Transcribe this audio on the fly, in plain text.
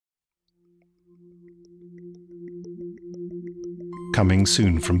Coming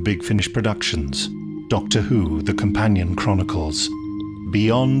soon from Big Finish Productions, Doctor Who: The Companion Chronicles,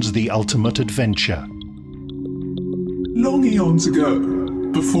 Beyond the Ultimate Adventure. Long eons ago,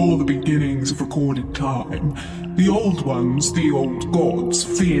 before the beginnings of recorded time, the old ones, the old gods,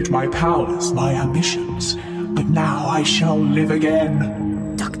 feared my powers, my ambitions. But now I shall live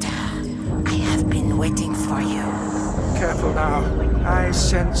again. Doctor, I have been waiting for you. Careful now. I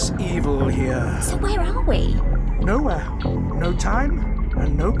sense evil here. So where are we? Nowhere. No time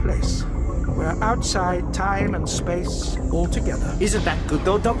and no place. We're outside time and space altogether. Isn't that good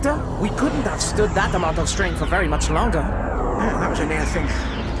though, Doctor? We couldn't have stood that amount of strain for very much longer. Yeah, that was a near thing.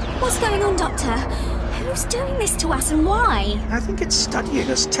 What's going on, Doctor? Who's doing this to us and why? I think it's studying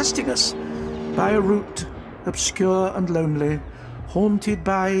us, testing us. By a route, obscure and lonely, haunted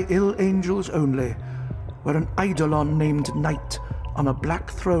by ill angels only, where an eidolon named Night on a black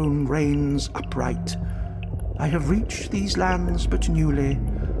throne reigns upright. I have reached these lands but newly,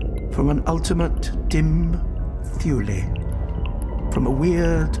 from an ultimate dim Thule, from a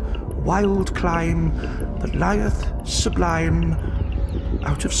weird, wild clime that lieth sublime,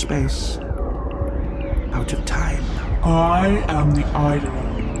 out of space, out of time. I am the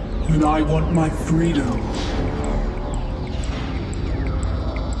Eidolon, and I want my freedom.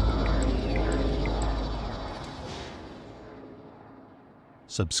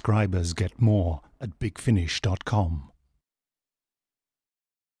 Subscribers get more at bigfinish.com.